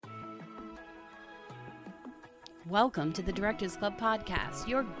Welcome to the Directors Club podcast,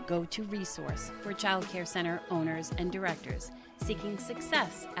 your go-to resource for child care center owners and directors seeking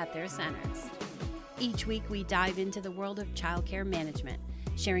success at their centers. Each week, we dive into the world of child care management,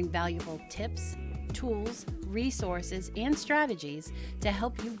 sharing valuable tips, tools, resources, and strategies to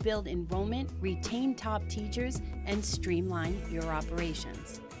help you build enrollment, retain top teachers, and streamline your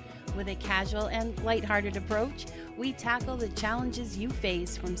operations. With a casual and lighthearted approach, we tackle the challenges you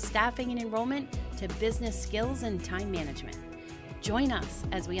face from staffing and enrollment to business skills and time management. Join us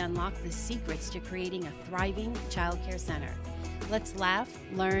as we unlock the secrets to creating a thriving child care center. Let's laugh,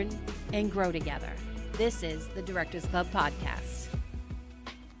 learn, and grow together. This is the Directors Club podcast.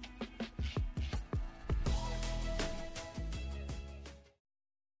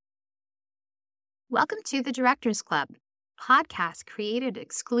 Welcome to the Directors Club, podcast created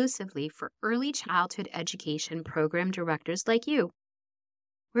exclusively for early childhood education program directors like you,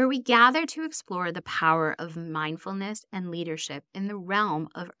 where we gather to explore the power of mindfulness and leadership in the realm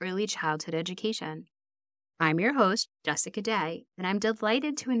of early childhood education. I'm your host, Jessica Day, and I'm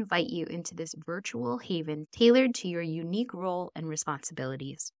delighted to invite you into this virtual haven tailored to your unique role and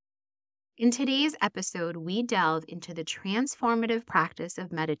responsibilities. In today's episode, we delve into the transformative practice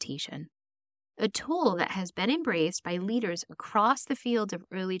of meditation, a tool that has been embraced by leaders across the field of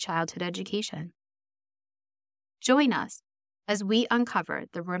early childhood education. Join us as we uncover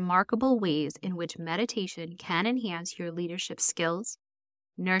the remarkable ways in which meditation can enhance your leadership skills,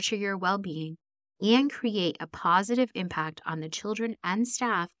 nurture your well-being, and create a positive impact on the children and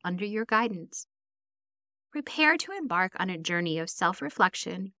staff under your guidance. Prepare to embark on a journey of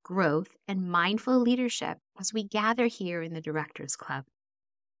self-reflection, growth, and mindful leadership as we gather here in the Directors Club.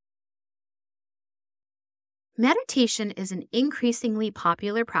 Meditation is an increasingly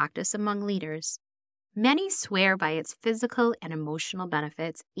popular practice among leaders. Many swear by its physical and emotional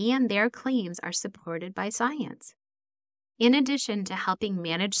benefits, and their claims are supported by science. In addition to helping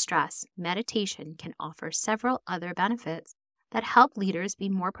manage stress, meditation can offer several other benefits that help leaders be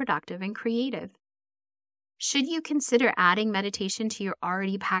more productive and creative. Should you consider adding meditation to your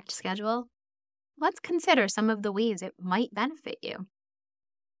already packed schedule? Let's consider some of the ways it might benefit you.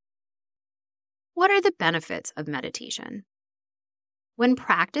 What are the benefits of meditation? When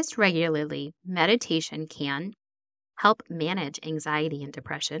practiced regularly, meditation can help manage anxiety and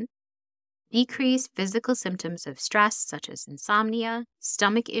depression, decrease physical symptoms of stress such as insomnia,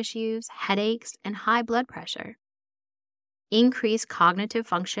 stomach issues, headaches, and high blood pressure, increase cognitive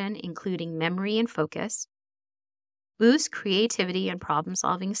function including memory and focus, boost creativity and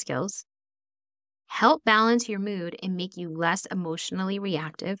problem-solving skills, help balance your mood and make you less emotionally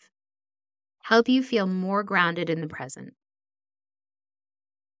reactive, help you feel more grounded in the present.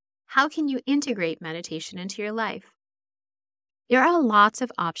 How can you integrate meditation into your life? There are lots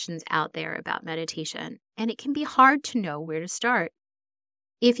of options out there about meditation, and it can be hard to know where to start.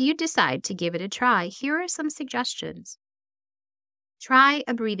 If you decide to give it a try, here are some suggestions. Try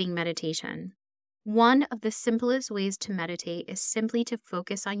a breathing meditation. One of the simplest ways to meditate is simply to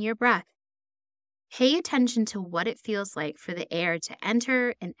focus on your breath. Pay attention to what it feels like for the air to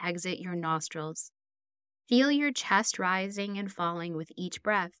enter and exit your nostrils. Feel your chest rising and falling with each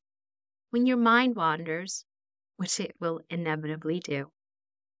breath. When your mind wanders, which it will inevitably do,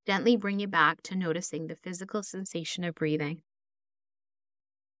 gently bring it back to noticing the physical sensation of breathing.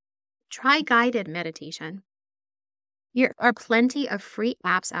 Try guided meditation. There are plenty of free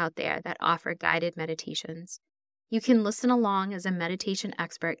apps out there that offer guided meditations. You can listen along as a meditation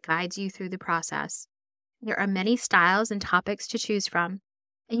expert guides you through the process. There are many styles and topics to choose from,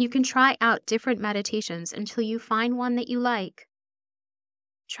 and you can try out different meditations until you find one that you like.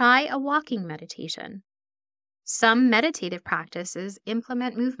 Try a walking meditation. Some meditative practices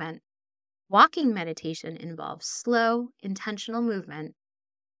implement movement. Walking meditation involves slow, intentional movement,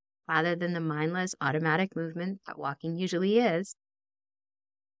 rather than the mindless, automatic movement that walking usually is.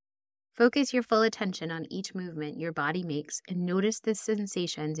 Focus your full attention on each movement your body makes and notice the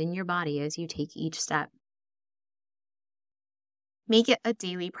sensations in your body as you take each step. Make it a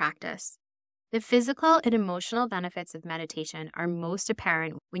daily practice. The physical and emotional benefits of meditation are most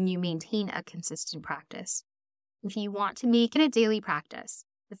apparent when you maintain a consistent practice. If you want to make it a daily practice,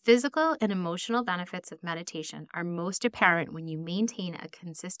 the physical and emotional benefits of meditation are most apparent when you maintain a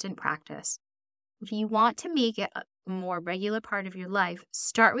consistent practice. If you want to make it a more regular part of your life,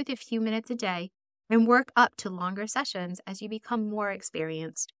 start with a few minutes a day and work up to longer sessions as you become more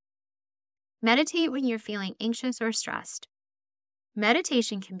experienced. Meditate when you're feeling anxious or stressed.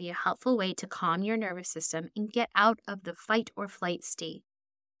 Meditation can be a helpful way to calm your nervous system and get out of the fight or flight state.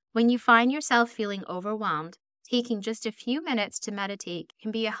 When you find yourself feeling overwhelmed, taking just a few minutes to meditate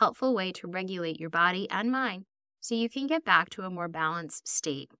can be a helpful way to regulate your body and mind so you can get back to a more balanced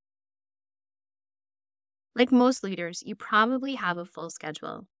state. Like most leaders, you probably have a full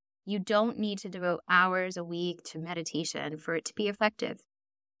schedule. You don't need to devote hours a week to meditation for it to be effective.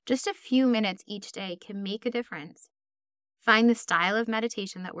 Just a few minutes each day can make a difference. Find the style of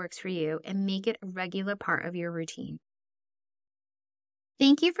meditation that works for you and make it a regular part of your routine.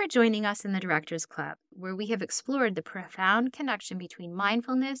 Thank you for joining us in the Directors Club, where we have explored the profound connection between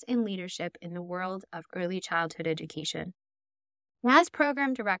mindfulness and leadership in the world of early childhood education. As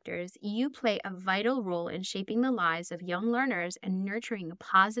program directors, you play a vital role in shaping the lives of young learners and nurturing a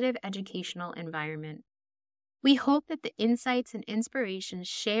positive educational environment. We hope that the insights and inspirations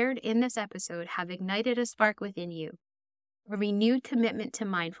shared in this episode have ignited a spark within you, a renewed commitment to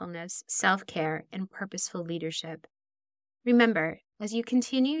mindfulness, self-care, and purposeful leadership. Remember, as you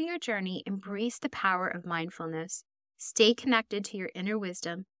continue your journey, embrace the power of mindfulness, stay connected to your inner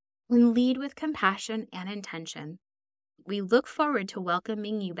wisdom, and lead with compassion and intention. We look forward to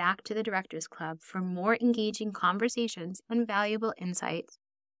welcoming you back to the Directors Club for more engaging conversations and valuable insights.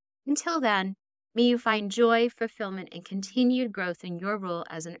 Until then, may you find joy, fulfillment, and continued growth in your role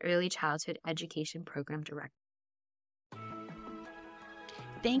as an early childhood education program director.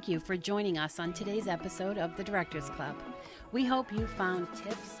 Thank you for joining us on today's episode of the Directors Club. We hope you found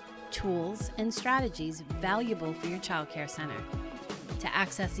tips, tools, and strategies valuable for your childcare center. To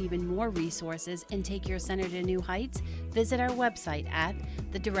access even more resources and take your center to new heights, visit our website at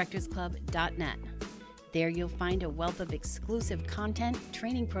thedirectorsclub.net. There you'll find a wealth of exclusive content,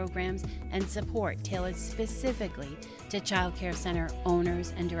 training programs, and support tailored specifically to childcare center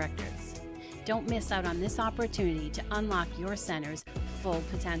owners and directors. Don't miss out on this opportunity to unlock your center's full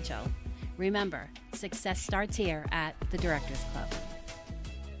potential. Remember, success starts here at the Directors Club.